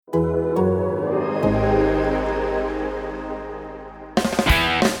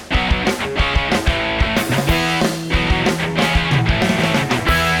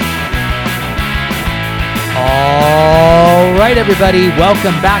everybody.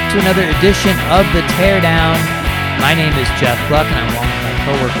 Welcome back to another edition of The Teardown. My name is Jeff Gluck, and I'm along with my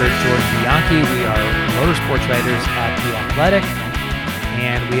coworker, Jordan Bianchi. We are motorsports writers at The Athletic,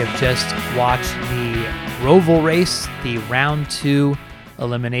 and we have just watched the Roval race, the Round 2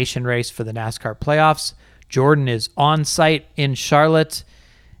 elimination race for the NASCAR playoffs. Jordan is on site in Charlotte,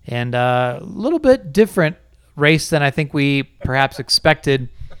 and a little bit different race than I think we perhaps expected,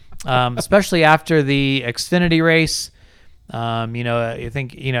 especially after the Xfinity race. I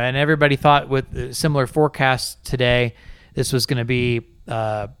think, and everybody thought with similar forecasts today, this was going to be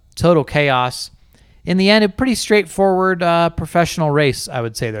total chaos. In the end, a pretty straightforward professional race, I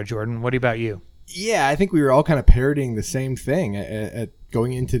would say there, Jordan. What about you? Yeah, I think we were all kind of parroting the same thing at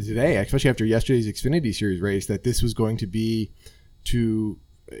going into today, especially after yesterday's Xfinity Series race, that this was going to be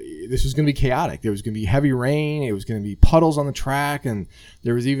chaotic. There was going to be heavy rain. It was going to be puddles on the track. And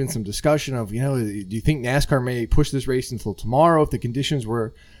there was even some discussion of, do you think NASCAR may push this race until tomorrow if the conditions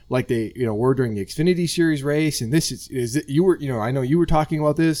were like they, were during the Xfinity Series race? And this is it, you were, I know you were talking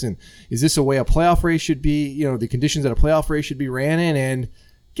about this. And is this a way a playoff race should be, the conditions that a playoff race should be ran in? And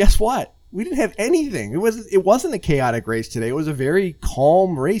guess what? We didn't have anything. It wasn't a chaotic race today. It was a very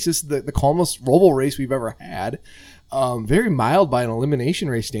calm race. This is the calmest Roval race we've ever had. Very mild by an elimination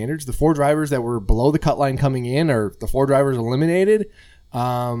race standards. The four drivers that were below the cut line coming in are the four drivers eliminated.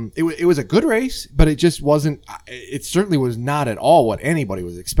 It was a good race, but it just wasn't. It certainly was not at all what anybody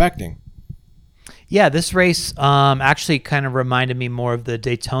was expecting. Yeah, this race actually kind of reminded me more of the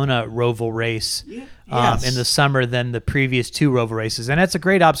Daytona Roval race in the summer than the previous two Roval races. And that's a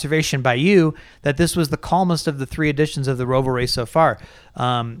great observation by you that this was the calmest of the three editions of the Roval race so far.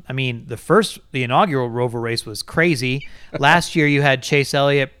 The inaugural Roval race was crazy. Last year you had Chase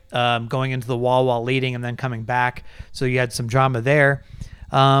Elliott going into the wall while leading and then coming back. So you had some drama there.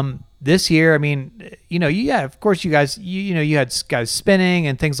 This year, of course, you guys, you had guys spinning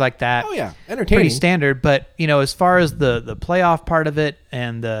and things like that. Oh yeah, entertaining, pretty standard. But as far as the playoff part of it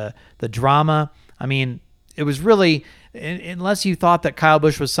and the drama, it was really, unless you thought that Kyle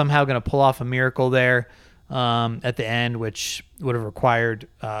Busch was somehow going to pull off a miracle there at the end, which would have required,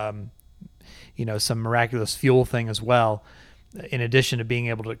 some miraculous fuel thing as well, in addition to being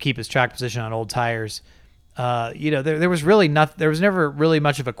able to keep his track position on old tires. There was really nothing. There was never really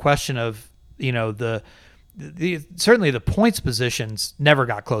much of a question of, certainly the points positions never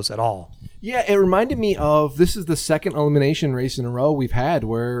got close at all. Yeah, it reminded me of, this is the second elimination race in a row we've had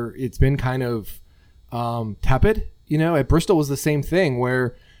where it's been kind of tepid. At Bristol was the same thing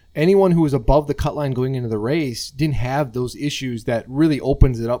where anyone who was above the cut line going into the race didn't have those issues that really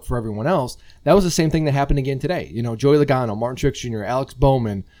opens it up for everyone else. That was the same thing that happened again today. Joey Logano, Martin Truex Jr., Alex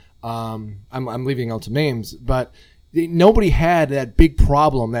Bowman. I'm leaving out some names, but nobody had that big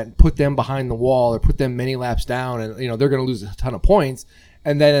problem that put them behind the wall or put them many laps down, and they're going to lose a ton of points,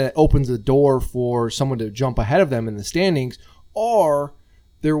 and then it opens the door for someone to jump ahead of them in the standings. Or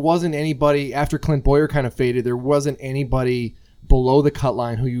there wasn't anybody after Clint Bowyer kind of faded. There wasn't anybody below the cut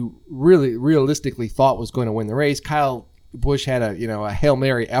line who you really realistically thought was going to win the race. Kyle Busch had a Hail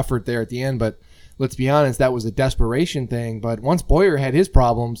Mary effort there at the end, but let's be honest, that was a desperation thing. But once Bowyer had his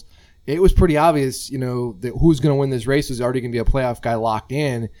problems, it was pretty obvious, that who's going to win this race was already going to be a playoff guy locked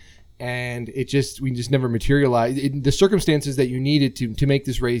in. And we just never materialized. The circumstances that you needed to make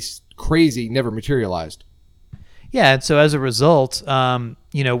this race crazy never materialized. Yeah, and so as a result,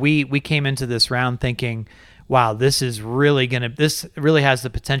 we came into this round thinking, wow, this really has the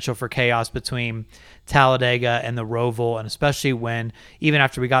potential for chaos between Talladega and the Roval, and especially when, even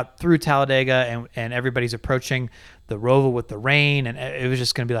after we got through Talladega and everybody's approaching the Roval with the rain, and it was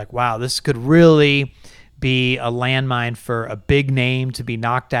just going to be like, wow, this could really be a landmine for a big name to be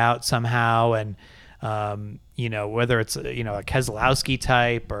knocked out somehow, and whether it's a Keselowski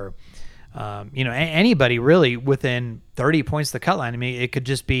type or anybody really within 30 points of the cut line. It could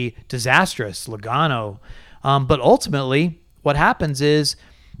just be disastrous. Logano. But ultimately, what happens is,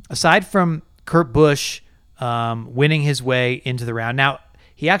 aside from Kurt Busch winning his way into the round, now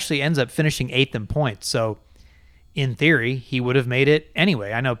he actually ends up finishing 8th in points. So in theory, he would have made it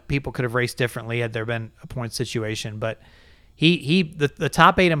anyway. I know people could have raced differently had there been a point situation, but the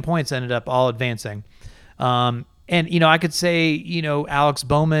top 8 in points ended up all advancing. And I could say, Alex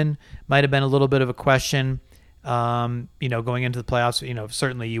Bowman might have been a little bit of a question, going into the playoffs.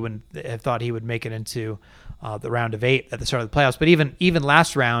 Certainly you wouldn't have thought he would make it into the round of 8 at the start of the playoffs. But even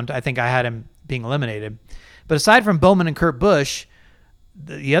last round, I think I had him being eliminated. But aside from Bowman and Kurt Busch,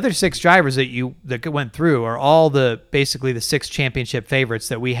 the other 6 drivers that went through are all basically the 6 championship favorites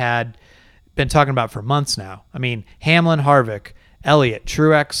that we had been talking about for months now. Hamlin, Harvick, Elliott,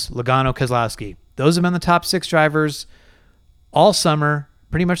 Truex, Logano, Keselowski. Those have been the top 6 drivers all summer,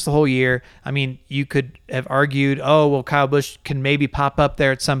 pretty much the whole year. I mean, you could have argued, oh, well, Kyle Busch can maybe pop up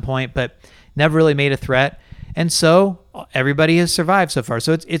there at some point, but never really made a threat. And so everybody has survived so far.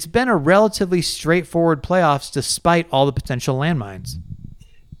 So it's been a relatively straightforward playoffs despite all the potential landmines.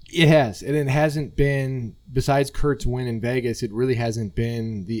 It has, and it hasn't been, besides Kurt's win in Vegas, it really hasn't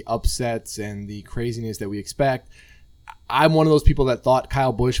been the upsets and the craziness that we expect. I'm one of those people that thought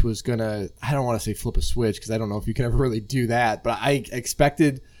Kyle Busch was going to, I don't want to say flip a switch because I don't know if you can ever really do that, but I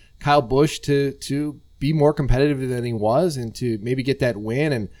expected Kyle Busch to be more competitive than he was and to maybe get that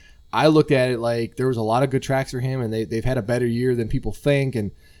win. And I looked at it like there was a lot of good tracks for him, and they've had a better year than people think.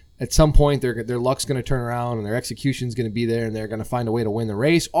 And at some point, their luck's going to turn around and their execution's going to be there, and they're going to find a way to win the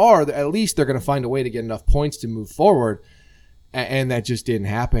race, or at least they're going to find a way to get enough points to move forward. And that just didn't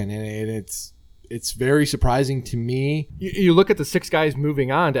happen. And it's very surprising to me. You look at the 6 guys moving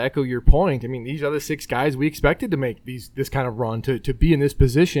on, to echo your point. I mean, these other 6 guys we expected to make this kind of run, to be in this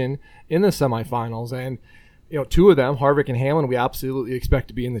position in the semifinals. And, 2 of them, Harvick and Hamlin, we absolutely expect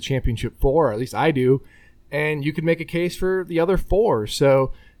to be in the championship 4, or at least I do. And you could make a case for the other 4.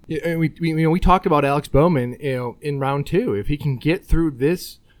 So we talked about Alex Bowman, in round 2. If he can get through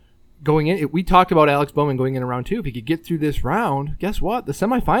this going in, we talked about Alex Bowman going in round 2. If he could get through this round, guess what? The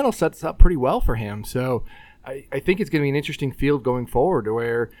semifinal sets up pretty well for him. So I think it's going to be an interesting field going forward,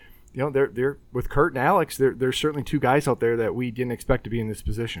 where they're with Kurt and Alex. There's certainly 2 guys out there that we didn't expect to be in this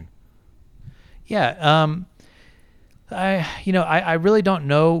position. Yeah. I really don't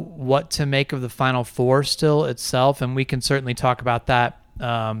know what to make of the Final Four still itself, and we can certainly talk about that,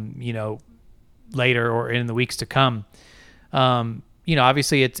 later or in the weeks to come.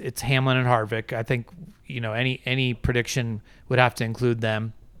 Obviously it's Hamlin and Harvick. I think, any prediction would have to include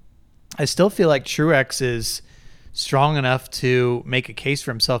them. I still feel like Truex is strong enough to make a case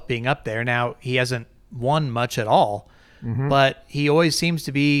for himself being up there. Now, he hasn't won much at all, but he always seems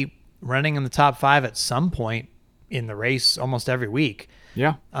to be running in the top 5 at some point in the race almost every week.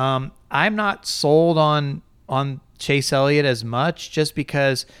 Yeah. I'm not sold on Chase Elliott as much, just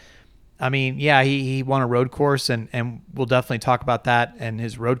because, I mean, yeah, he won a road course, and we'll definitely talk about that and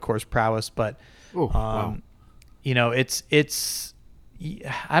his road course prowess. But, wow. It's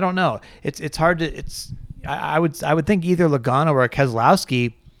I don't know. It's hard to. I would think either Logano or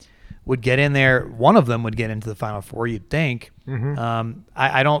Keselowski would get in there. One of them would get into the Final Four, you'd think.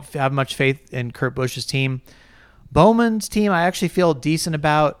 I don't have much faith in Kurt Busch's team. Bowman's team, I actually feel decent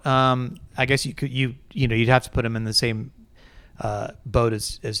about. I guess you'd have to put him in the same boat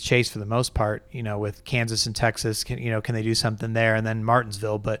as Chase for the most part. With Kansas and Texas, can they do something there? And then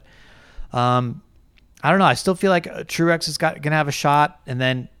Martinsville, but I don't know. I still feel like Truex is gonna have a shot, and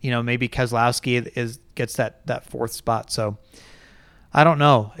then maybe Keselowski gets that 4th spot. So I don't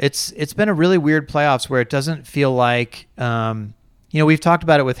know. It's been a really weird playoffs where it doesn't feel like we've talked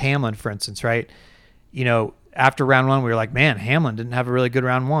about it with Hamlin, for instance, right? After round 1, we were like, man, Hamlin didn't have a really good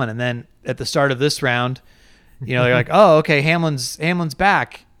round 1. And then at the start of this round, you're like, oh, okay, Hamlin's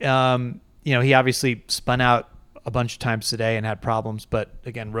back. He obviously spun out a bunch of times today and had problems, but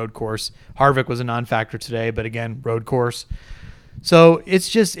again, road course. Harvick was a non-factor today, but again, road course. So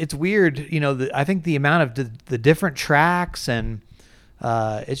it's weird. I think the amount of the different tracks, and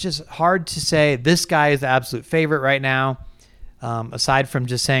it's just hard to say this guy is the absolute favorite right now. Aside from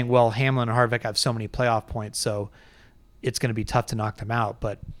just saying, well, Hamlin and Harvick have so many playoff points, so it's going to be tough to knock them out.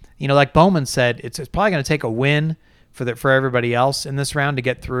 But, like Bowman said, it's probably going to take a win for everybody else in this round to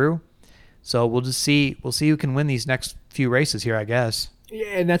get through. So we'll see who can win these next few races here, I guess. Yeah,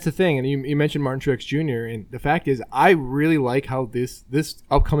 and that's the thing. And you mentioned Martin Truex Jr., and the fact is, I really like how this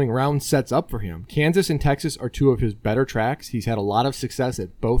upcoming round sets up for him. Kansas and Texas are 2 of his better tracks. He's had a lot of success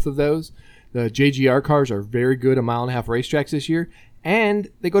at both of those. The JGR cars are very good at 1.5-mile racetracks this year. And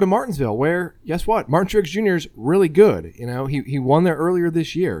they go to Martinsville, where, guess what? Martin Truex Jr. is really good. He won there earlier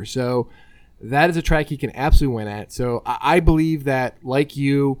this year. So that is a track he can absolutely win at. So I believe that, like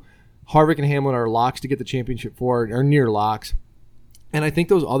you, Harvick and Hamlin are locks to get the championship for, or near locks. And I think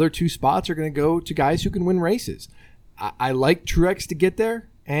those other 2 spots are going to go to guys who can win races. I like Truex to get there.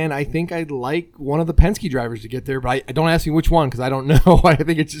 And I think I'd like one of the Penske drivers to get there, but I don't ask me which one because I don't know. I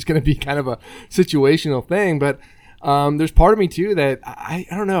think it's just going to be kind of a situational thing. But there's part of me, too, that I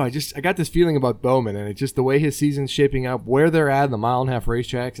don't know. I got this feeling about Bowman, and it's just the way his season's shaping up, where they're at in the 1.5-mile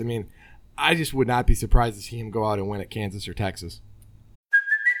racetracks. I mean, I just would not be surprised to see him go out and win at Kansas or Texas.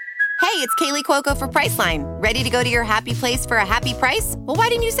 Hey, it's Kaylee Cuoco for Priceline. Ready to go to your happy place for a happy price? Well, why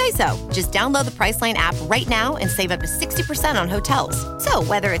didn't you say so? Just download the Priceline app right now and save up to 60% on hotels. So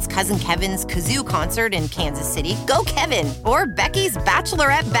whether it's Cousin Kevin's Kazoo Concert in Kansas City, go Kevin, or Becky's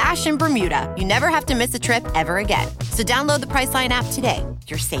Bachelorette Bash in Bermuda, you never have to miss a trip ever again. So download the Priceline app today.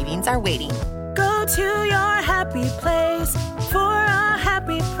 Your savings are waiting. Go to your happy place for a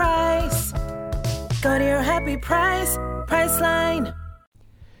happy price. Go to your happy price, Priceline.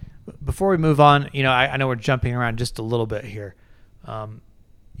 Before we move on, I know we're jumping around just a little bit here.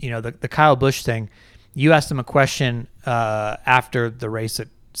 The Kyle Busch thing, you asked him a question after the race that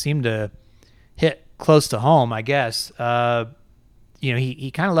seemed to hit close to home, I guess.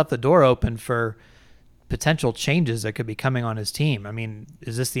 He kind of left the door open for potential changes that could be coming on his team. I mean,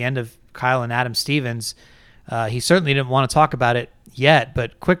 is this the end of Kyle and Adam Stevens? He certainly didn't want to talk about it yet,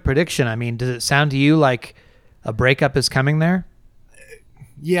 but quick prediction. I mean, does it sound to you like a breakup is coming there?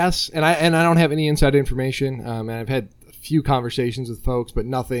 Yes, and I don't have any inside information. And I've had a few conversations with folks, but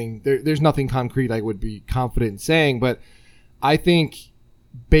nothing. There's nothing concrete I would be confident in saying. But I think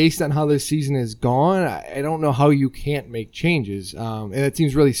based on how this season has gone, I don't know how you can't make changes. And it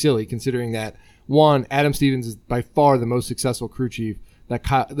seems really silly considering that, one, Adam Stevens is by far the most successful crew chief.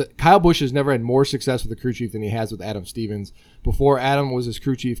 Kyle Busch has never had more success with a crew chief than he has with Adam Stevens. Before Adam was his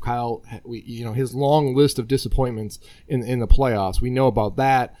crew chief, Kyle, his long list of disappointments in the playoffs. We know about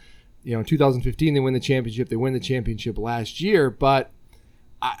that. In 2015, they win the championship. They win the championship last year. But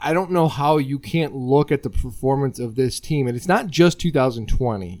I don't know how you can't look at the performance of this team. And it's not just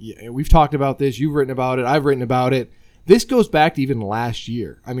 2020. We've talked about this. You've written about it. I've written about it. This goes back to even last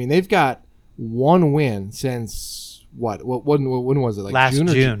year. I mean, they've got one win since... When was it? Like last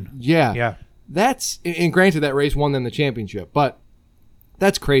June. Yeah. That's, and granted that race won them the championship, but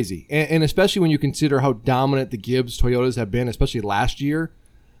that's crazy. And especially when you consider how dominant the Gibbs Toyotas have been, especially last year,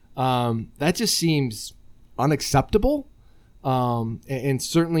 that just seems unacceptable. And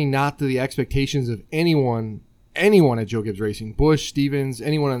certainly not to the expectations of anyone at Joe Gibbs Racing, Busch, Stevens,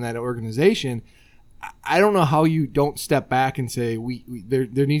 anyone in that organization. I don't know how you don't step back and say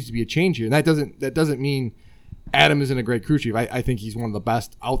there needs to be a change here. And that doesn't mean Adam isn't a great crew chief. I think he's one of the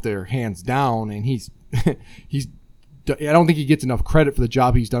best out there, hands down, and he's I don't think he gets enough credit for the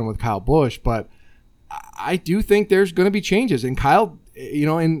job he's done with Kyle Busch, but I do think there's going to be changes. And Kyle,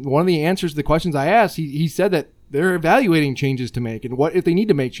 in one of the answers to the questions I asked, he said that they're evaluating changes to make and what if they need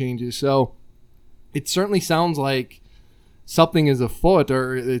to make changes. So it certainly sounds like something is afoot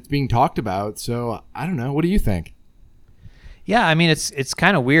or it's being talked about. So I don't know. What do you think? Yeah, I mean, it's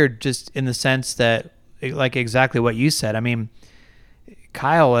kind of weird just in the sense that, like exactly what you said. I mean,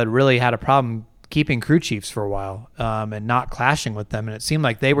 Kyle had really had a problem keeping crew chiefs for a while and not clashing with them. And it seemed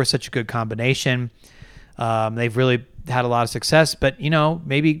like they were such a good combination. They've really had a lot of success, but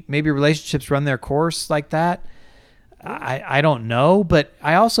maybe relationships run their course like that. I don't know, but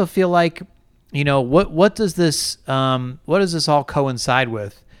I also feel like, what does this all coincide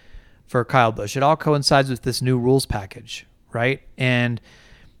with for Kyle Busch? It all coincides with this new rules package, right? And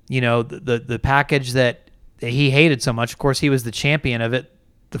the package that he hated so much. Of course, he was the champion of it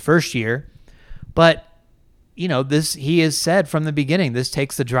the first year, but he has said from the beginning, this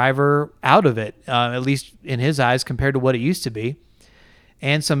takes the driver out of it, at least in his eyes, compared to what it used to be.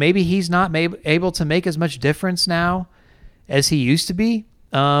 And so maybe he's not able to make as much difference now as he used to be.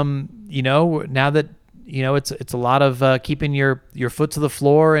 Now that it's a lot of keeping your foot to the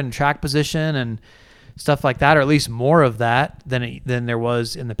floor and track position and stuff like that, or at least more of that than there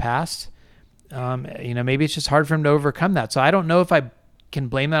was in the past. Maybe it's just hard for him to overcome that. So I don't know if I can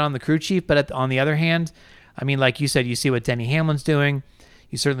blame that on the crew chief, but on the other hand, I mean, like you said, you see what Denny Hamlin's doing.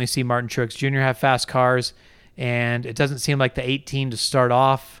 You certainly see Martin Truex Jr. have fast cars, and it doesn't seem like the 18 to start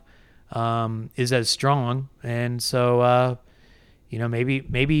off is as strong. And so,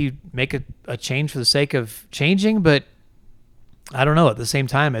 maybe make a change for the sake of changing, but I don't know. At the same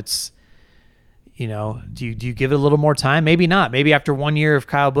time, it's, do you give it a little more time? Maybe not. Maybe after 1 year of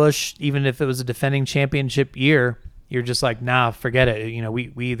Kyle Busch, even if it was a defending championship year, you're just like, nah, forget it.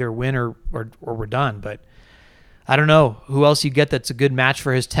 We either win or we're done. But I don't know who else you get that's a good match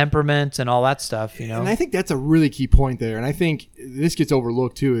for his temperament and all that stuff. And I think that's a really key point there. And I think this gets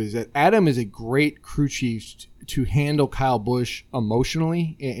overlooked too, is that Adam is a great crew chief to handle Kyle Busch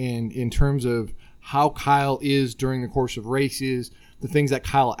emotionally and in terms of how Kyle is during the course of races, the things that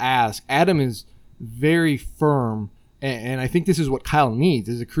Kyle asks. Adam is very firm, and I think this is what Kyle needs,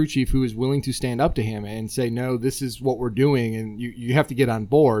 is a crew chief who is willing to stand up to him and say, no, this is what we're doing, and you have to get on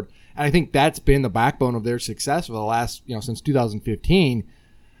board. And I think that's been the backbone of their success for the last, since 2015.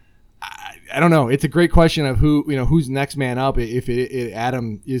 I don't know. It's a great question of who's next man up if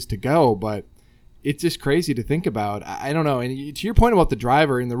Adam is to go, but it's just crazy to think about. I don't know. And to your point about the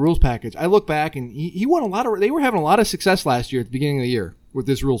driver and the rules package, I look back and he won they were having a lot of success last year at the beginning of the year with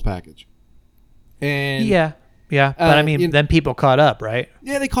this rules package. And yeah. But I mean, then people caught up, right?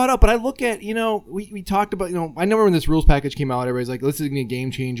 Yeah, they caught up. But I look at, we talked about, I remember when this rules package came out, everybody's like, this is going to be a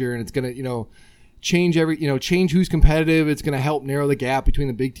game changer and it's going to, change who's competitive. It's going to help narrow the gap between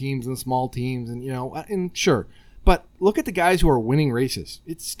the big teams and the small teams. And sure. But look at the guys who are winning races.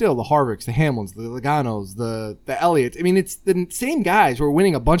 It's still the Harvicks, the Hamlins, the Logano's, the Elliots. I mean, it's the same guys who are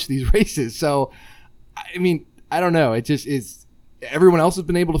winning a bunch of these races. So, I mean, I don't know. It just is. Everyone else has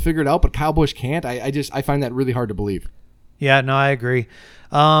been able to figure it out, but Kyle Busch can't. I find that really hard to believe. Yeah, no, I agree.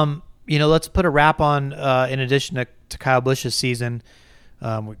 Let's put a wrap on, in addition to Kyle Busch's season.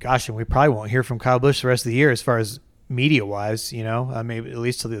 And we probably won't hear from Kyle Busch the rest of the year as far as media-wise, maybe at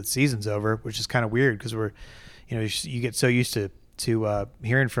least till the season's over, which is kind of weird because you get so used to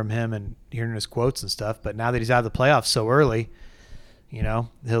hearing from him and hearing his quotes and stuff. But now that he's out of the playoffs so early, he'll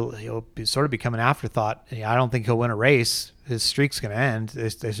become an afterthought. I don't think he'll win a race. His streak's going to end. They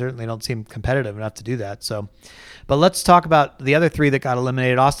certainly don't seem competitive enough to do that. So, but let's talk about the other three that got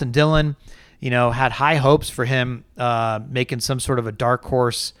eliminated. Austin Dillon, had high hopes for him making some sort of a dark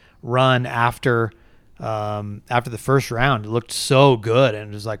horse run after the first round. It looked so good,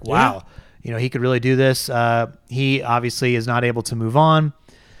 and it was like, wow, he could really do this. He obviously is not able to move on.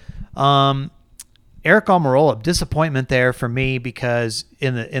 Eric Almirola, disappointment there for me because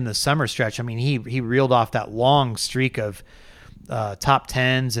in the summer stretch, I mean, he reeled off that long streak of top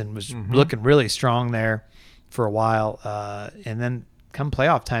tens and was looking really strong there for a while. And then come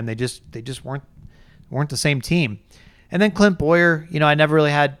playoff time, they just weren't the same team. And then Clint Bowyer, I never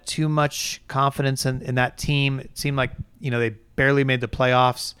really had too much confidence in that team. It seemed like they barely made the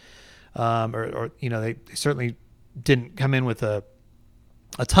playoffs, or they certainly didn't come in with a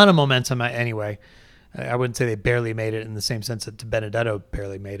ton of momentum anyway. I wouldn't say they barely made it in the same sense that Benedetto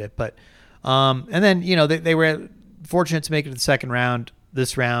barely made it, but and then they were fortunate to make it to the second round.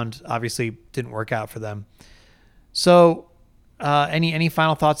 This round obviously didn't work out for them. So any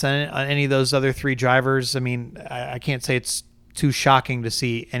final thoughts on any of those other three drivers? I mean, I can't say it's too shocking to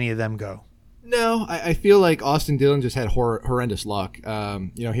see any of them go. No, I feel like Austin Dillon just had horrendous luck.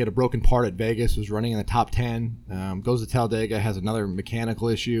 He had a broken part at Vegas, was running in the top 10, goes to Talladega, has another mechanical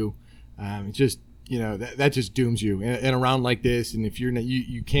issue. It's just, that just dooms you in a round like this. And if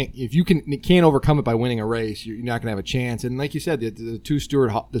you can't overcome it by winning a race, you're not going to have a chance. And like you said, the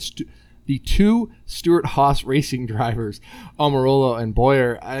two Stewart-Haas racing drivers, Almirola and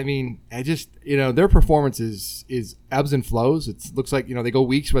Bowyer, I mean, their performance is ebbs and flows. It looks like, they go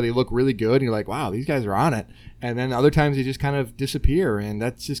weeks where they look really good and you're like, wow, these guys are on it. And then other times they just kind of disappear. And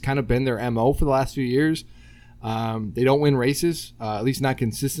that's just kind of been their MO for the last few years. They don't win races, at least not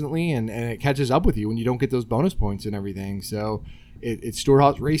consistently. And it catches up with you when you don't get those bonus points and everything. So it's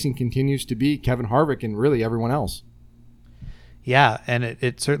Stewart-Haas Racing continues to be Kevin Harvick and really everyone else. Yeah, and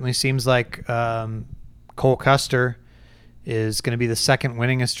it certainly seems like Cole Custer is going to be the second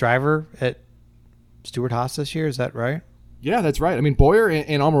winningest driver at Stewart-Haas this year. Is that right? Yeah, that's right. I mean, Bowyer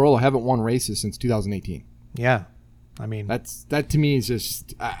and Almirola haven't won races since 2018. Yeah, I mean that to me is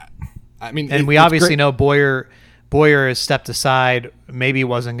just. And we obviously know Bowyer has stepped aside. Maybe he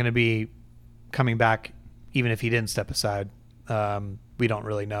wasn't going to be coming back, even if he didn't step aside. We don't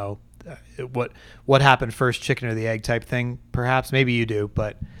really know. What happened first, chicken or the egg type thing, perhaps. Maybe you do,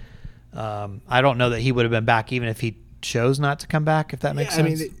 but I don't know that he would have been back even if he chose not to come back, if that makes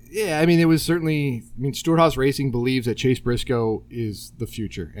sense. It was certainly, Stewart-Haas Racing believes that Chase Briscoe is the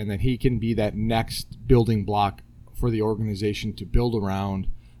future and that he can be that next building block for the organization to build around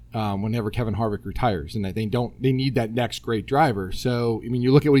whenever Kevin Harvick retires, and that they need that next great driver. So,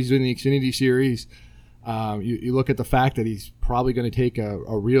 you look at what he's doing in the Xfinity Series. You look at the fact that he's probably going to take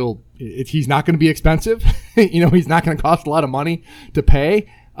a real. He's not going to be expensive. He's not going to cost a lot of money to pay.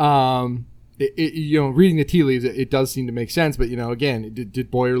 Reading the tea leaves, it does seem to make sense. But again,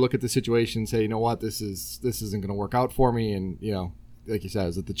 did Bowyer look at the situation and say, what, this isn't going to work out for me? And like you said,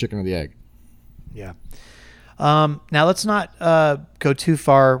 is it the chicken or the egg? Yeah. Now let's not go too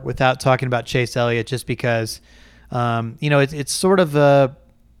far without talking about Chase Elliott, just because it's sort of a.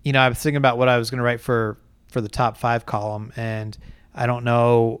 I was thinking about what I was going to write for the top 5 column, and I don't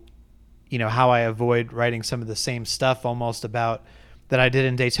know, how I avoid writing some of the same stuff almost about that I did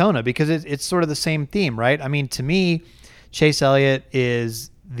in Daytona, because it's sort of the same theme, right? I mean, to me, Chase Elliott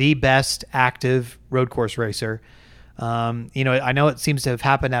is the best active road course racer. I know it seems to have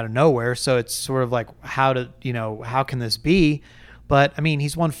happened out of nowhere, so it's sort of like how can this be? But I mean,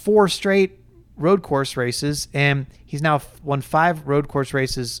 he's won 4 straight road course races, and he's now won 5 road course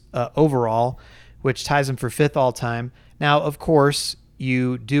races overall, which ties him for 5th all time. Now, of course,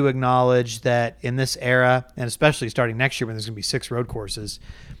 you do acknowledge that in this era, and especially starting next year when there's going to be 6 road courses,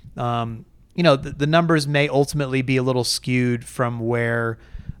 the numbers may ultimately be a little skewed from where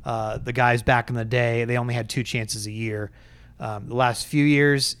the guys back in the day, they only had 2 chances a year. The last few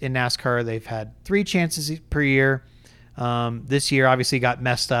years in NASCAR, they've had 3 chances per year. This year obviously got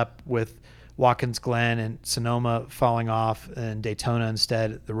messed up with Watkins Glen and Sonoma falling off, and Daytona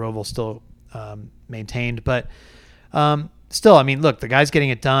instead. The Roval still maintained, but still, I mean, look, the guy's getting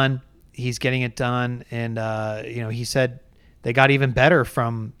it done. He's getting it done, and he said they got even better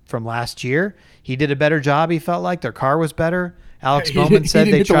from last year. He did a better job. He felt like their car was better. Alex Bowman said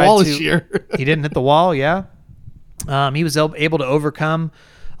they tried to. This year. He didn't hit the wall. Yeah, he was able to overcome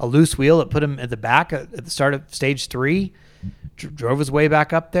a loose wheel that put him at the back at the start of stage 3. Drove his way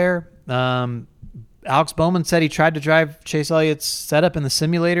back up there. Alex Bowman said he tried to drive Chase Elliott's setup in the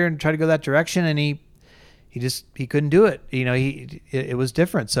simulator and try to go that direction, and he couldn't do it. It was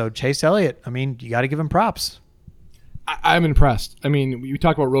different. So Chase Elliott, I mean, you got to give him props. I'm impressed. I mean, we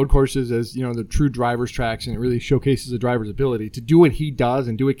talk about road courses as, the true driver's tracks, and it really showcases a driver's ability to do what he does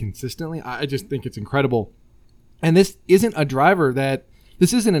and do it consistently. I just think it's incredible. And this isn't a driver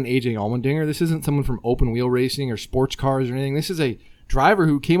this isn't an AJ Allmendinger. This isn't someone from open wheel racing or sports cars or anything. This is a driver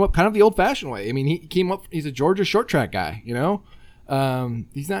who came up kind of the old fashioned way. I mean, he came up, he's a Georgia short track guy, He's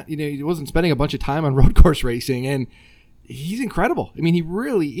not, he wasn't spending a bunch of time on road course racing, and he's incredible. I mean, he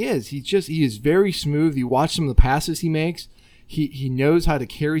really is. He is very smooth. You watch some of the passes he makes. He knows how to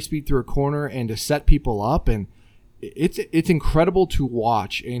carry speed through a corner and to set people up, and it's incredible to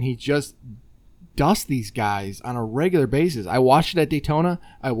watch. And he just dusts these guys on a regular basis. I watched it at Daytona.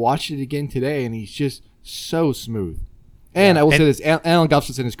 I watched it again today, and he's just so smooth. And I will say this, Alan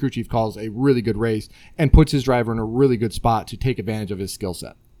Gustafson, his crew chief, calls a really good race and puts his driver in a really good spot to take advantage of his skill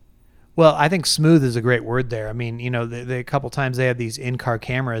set. Well, I think smooth is a great word there. I mean, a couple times they had these in-car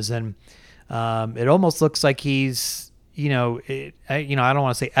cameras, and it almost looks like he's, I don't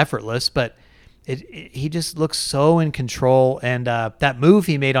want to say effortless, but he just looks so in control. And that move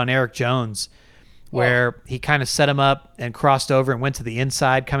he made on Eric Jones, where he kind of set him up and crossed over and went to the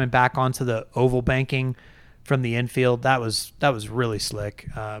inside, coming back onto the oval banking from the infield, that was really slick.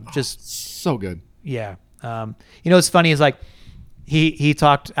 Just so good. Yeah. What's funny is like he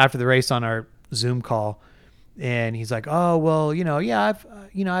talked after the race on our Zoom call, and he's like, "Oh, well,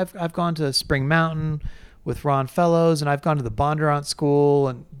 I've gone to Spring Mountain with Ron Fellows, and I've gone to the Bondurant school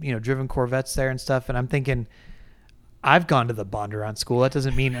and driven Corvettes there and stuff." And I'm thinking, I've gone to the Bondurant school. That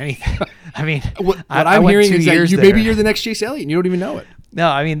doesn't mean anything. I mean, what I'm hearing is that maybe you're the next Chase Elliott and you don't even know it. No,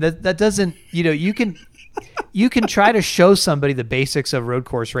 I mean that doesn't. You can try to show somebody the basics of road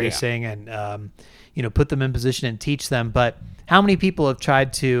course racing and put them in position and teach them. But how many people have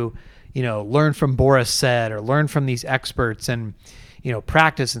tried to learn from Boris Said or learn from these experts and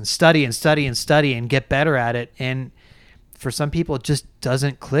practice and study and get better at it? And for some people, it just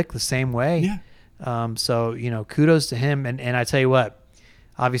doesn't click the same way. Yeah. So kudos to him. And I tell you what,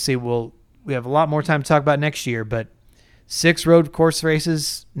 obviously we have a lot more time to talk about next year, but 6 road course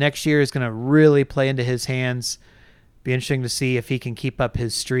races next year is going to really play into his hands. Be interesting to see if he can keep up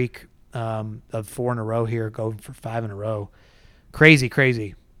his streak of 4 in a row here, going for 5 in a row.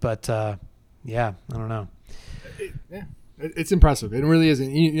 Crazy. But I don't know. It's impressive. It really is.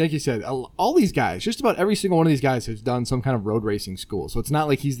 And like you said, all these guys, just about every single one of these guys has done some kind of road racing school. So it's not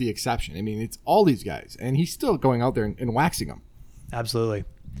like he's the exception. I mean, it's all these guys, and he's still going out there and waxing them. Absolutely.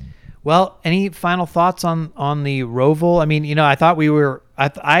 Well, any final thoughts on the Roval? I mean, I thought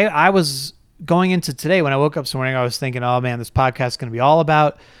I was going into today when I woke up this morning, I was thinking, oh man, this podcast is going to be all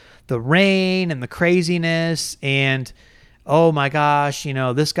about the rain and the craziness and, oh my gosh,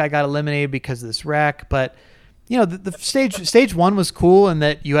 this guy got eliminated because of this wreck. But, the stage 1 was cool in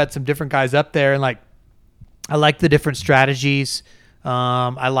that you had some different guys up there, and I liked the different strategies.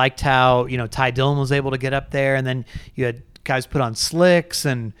 I liked how, Ty Dillon was able to get up there, and then you had guys put on slicks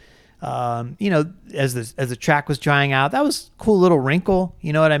and, as the track was drying out, that was a cool little wrinkle.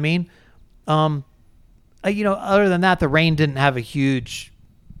 You know what I mean? Other than that, the rain didn't have a huge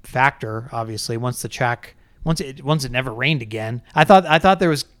factor. Obviously, once it never rained again, I thought there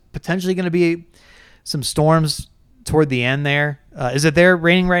was potentially going to be some storms toward the end there. Is it there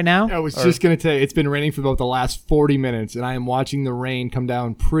raining right now? I was just going to tell you, it's been raining for about the last 40 minutes, and I am watching the rain come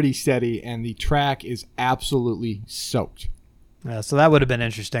down pretty steady, and the track is absolutely soaked. So that would have been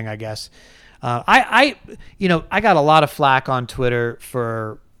interesting, I guess. I got a lot of flack on Twitter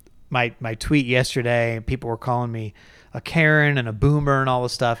for my tweet yesterday. People were calling me a Karen and a boomer and all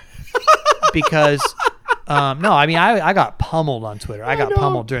this stuff. because no, I mean I got pummeled on Twitter. I got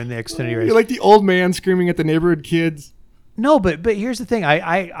pummeled during the Xfinity race. You're like the old man screaming at the neighborhood kids. No, but here's the thing.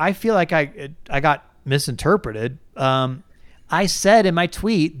 I feel like I got misinterpreted. I said in my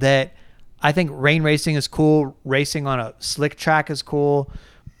tweet that I think rain racing is cool. Racing on a slick track is cool.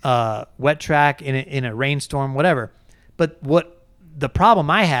 Wet track in a rainstorm, whatever. But what the problem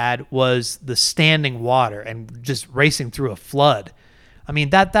I had was the standing water and just racing through a flood. I mean,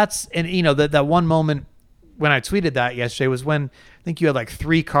 that's and you know that one moment when I tweeted that yesterday was when I think you had like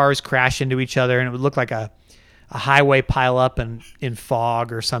 3 cars crash into each other and it would look like a highway pile up in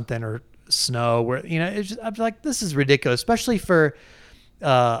fog or something or snow where, you know, it's just, I'm like, this is ridiculous, especially for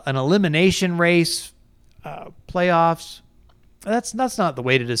an elimination race, playoffs. That's not the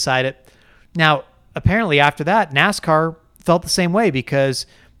way to decide it. Now, apparently after that, NASCAR felt the same way because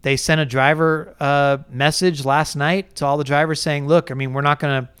they sent a driver message last night to all the drivers saying, look, I mean, we're not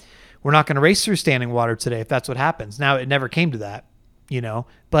going to race through standing water today if that's what happens. Now, it never came to that, you know,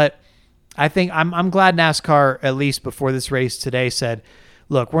 but I think I'm glad NASCAR, at least before this race today, said,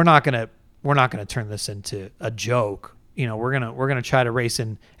 look, we're not gonna turn this into a joke. You know, we're gonna try to race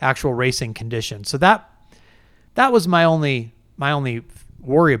in actual racing conditions. So that was my only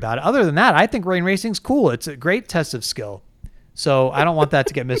worry about it. Other than that, I think rain racing's cool. It's a great test of skill. So I don't want that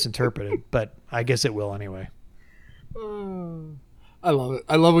to get misinterpreted, but I guess it will anyway. I love it.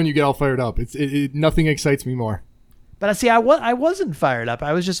 I love when you get all fired up. Nothing excites me more. But I see, I wasn't fired up.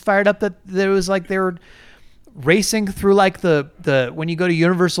 I was just fired up that there was like they were racing through like the when you go to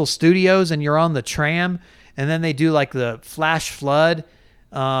Universal Studios and you're on the tram and then they do like the flash flood,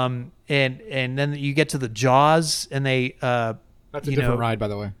 and then you get to the Jaws and they that's a different ride, by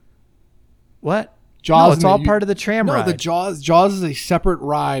the way. What? Jaws? No, it's all part of the tram ride. No, the Jaws is a separate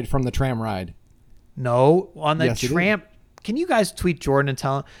ride from the tram ride. No, on the Yes, tram. Can you guys tweet Jordan and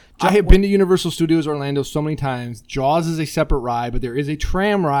tell him? I have been to Universal Studios Orlando so many times. Jaws is a separate ride, but there is a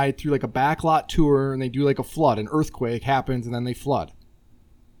tram ride through like a backlot tour, and they do like a flood. An earthquake happens, and then they flood.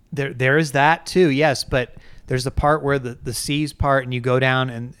 There is that too, yes, but there's the part where the seas part, and you go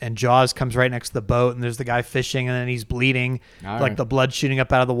down, and Jaws comes right next to the boat, and there's the guy fishing, and then he's bleeding, like the blood shooting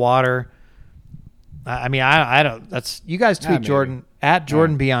up out of the water. I mean, I don't. That's you guys tweet Jordan at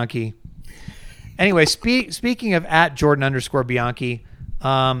Jordan Bianchi. Anyway, speaking of at Jordan_Bianchi,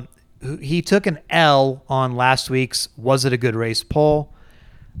 he took an L on last week's Was It a Good Race poll.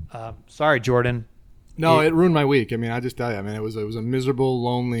 Sorry, Jordan. No, it ruined my week. I mean, I just tell you, I mean, it was a miserable,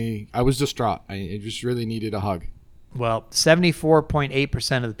 lonely. I was distraught. I just really needed a hug. Well,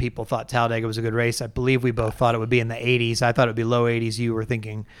 74.8% of the people thought Talladega was a good race. I believe we both thought it would be in the 80s. I thought it would be low 80s. You were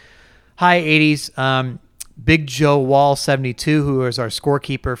thinking high 80s. Big Joe Wall 72, who is our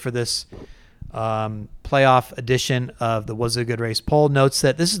scorekeeper for this playoff edition of the Was It a Good Race poll, notes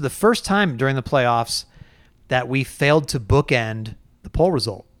that this is the first time during the playoffs that we failed to bookend the poll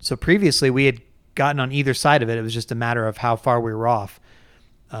result. So previously we had gotten on either side of it. It was just a matter of how far we were off.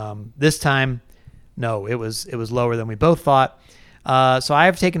 This time, no, it was lower than we both thought. So I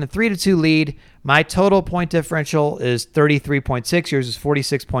have taken a 3-2 lead. My total point differential is 33.6. Yours is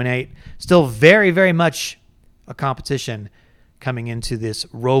 46.8. Still very, very much a competition coming into this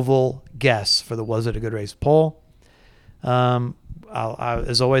Roval guess for the Was It a Good Race poll.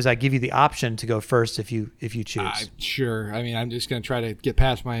 As always, I give you the option to go first if you choose. Sure. I mean, I'm just going to try to get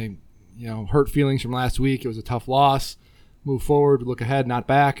past my hurt feelings from last week. It was a tough loss. Move forward, look ahead, not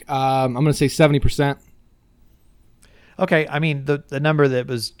back. I'm going to say 70%. Okay. I mean, the number that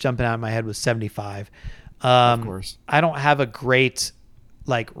was jumping out of my head was 75. Of course. I don't have a great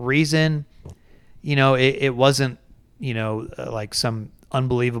reason. It wasn't like some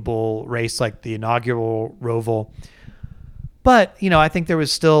unbelievable race like the inaugural Roval. But, I think there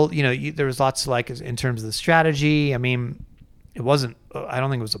was still, there was lots to like in terms of the strategy. I mean, it wasn't, I don't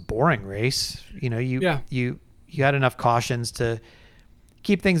think it was a boring race. You had enough cautions to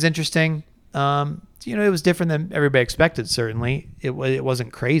keep things interesting. It was different than everybody expected, certainly. It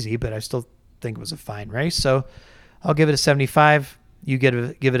wasn't crazy, but I still think it was a fine race. So I'll give it a 75. You give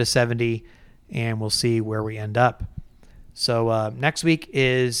it a 70, and we'll see where we end up. So next week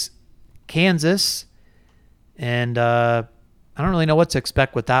is Kansas, and I don't really know what to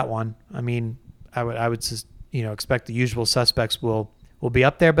expect with that one. I mean, I would just expect the usual suspects will be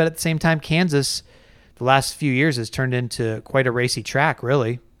up there, but at the same time, Kansas, the last few years has turned into quite a racy track,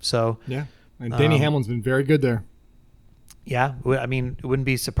 really. So yeah, and Denny Hamlin's been very good there. Yeah, I mean, it wouldn't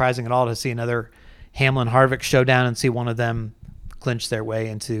be surprising at all to see another Hamlin-Harvick showdown and see one of them clinch their way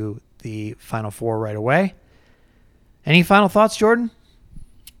into the Final Four right away. Any final thoughts, Jordan?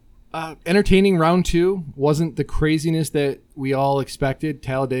 Entertaining round two. Wasn't the craziness that we all expected.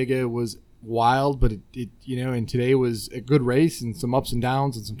 Talladega was wild, but it and today was a good race and some ups and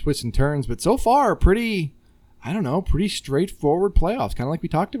downs and some twists and turns. But so far, pretty straightforward playoffs, kind of like we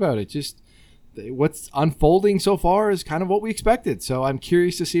talked about. It just what's unfolding so far is kind of what we expected. So I'm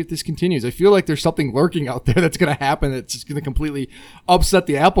curious to see if this continues. I feel like there's something lurking out there that's going to happen that's just going to completely upset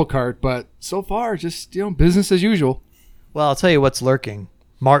the apple cart. But so far, just business as usual. Well, I'll tell you what's lurking: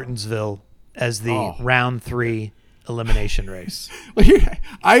 Martinsville as the round 3 elimination race.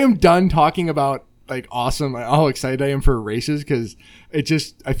 I am done talking about awesome, how excited I am for races, because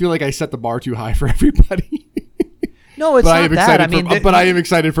I feel like I set the bar too high for everybody. No, it's not that. I am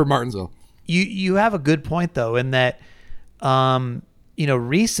excited for Martinsville. You have a good point though, in that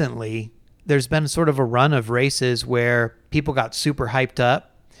recently there's been sort of a run of races where people got super hyped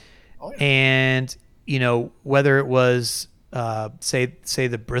up, and whether it was say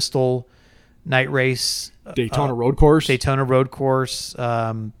the Bristol night race, Daytona Road Course, this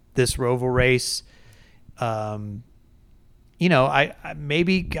Roval race.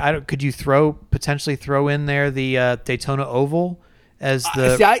 Could you potentially throw in there the Daytona Oval as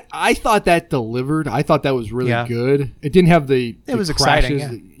the? I thought that delivered. I thought that was really good. It didn't have the. It was crashes.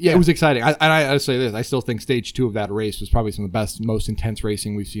 exciting. Yeah, it was exciting. I say this. I still think stage 2 of that race was probably some of the best, most intense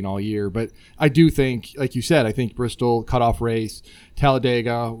racing we've seen all year. But I do think, like you said, I think Bristol cutoff race,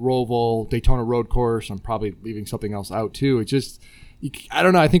 Talladega, Roval, Daytona Road Course. I'm probably leaving something else out too. It just. I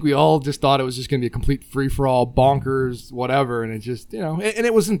don't know. I think we all just thought it was just going to be a complete free-for-all, bonkers, whatever. And it just, and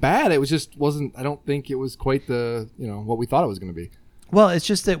it wasn't bad. It was just wasn't, I don't think it was quite the, what we thought it was going to be. Well, it's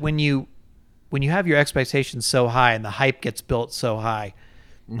just that when you have your expectations so high and the hype gets built so high,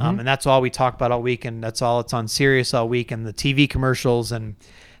 and that's all we talk about all week, and that's all it's on Sirius all week, and the TV commercials and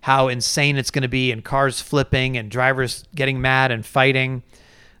how insane it's going to be, and cars flipping and drivers getting mad and fighting.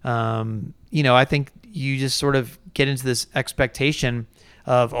 I think you just sort of get into this expectation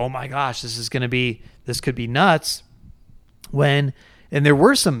of, oh my gosh, this could be nuts. And there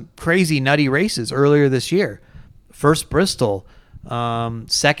were some crazy nutty races earlier this year. First Bristol,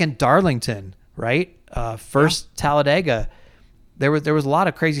 second Darlington, right? First Talladega. There was a lot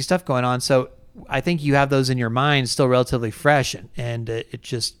of crazy stuff going on. So I think you have those in your mind still relatively fresh, and it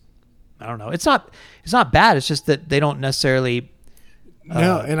just, I don't know. It's not bad. It's just that they don't necessarily.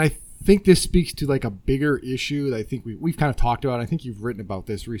 No, and I think this speaks to a bigger issue that I think we've kind of talked about. I think you've written about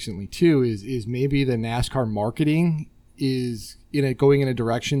this recently too. Is maybe the NASCAR marketing is going in a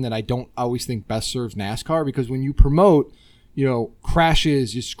direction that I don't always think best serves NASCAR, because when you promote,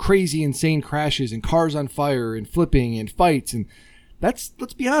 crashes, just crazy, insane crashes and cars on fire and flipping and fights, and let's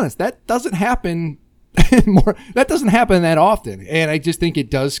be honest, that doesn't happen. That doesn't happen that often, and I just think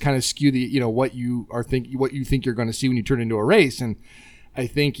it does kind of skew the what you think you're going to see when you turn into a race. And I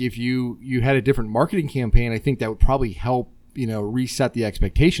think if you had a different marketing campaign, I think that would probably help, reset the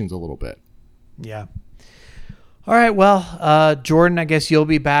expectations a little bit. Yeah. All right. Well, Jordan, I guess you'll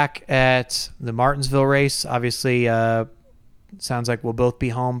be back at the Martinsville race. Obviously, sounds like we'll both be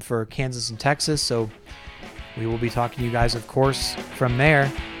home for Kansas and Texas. So we will be talking to you guys, of course, from there.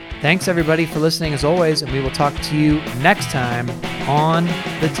 Thanks, everybody, for listening as always. And we will talk to you next time on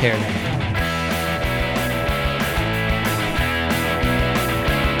The Teardown.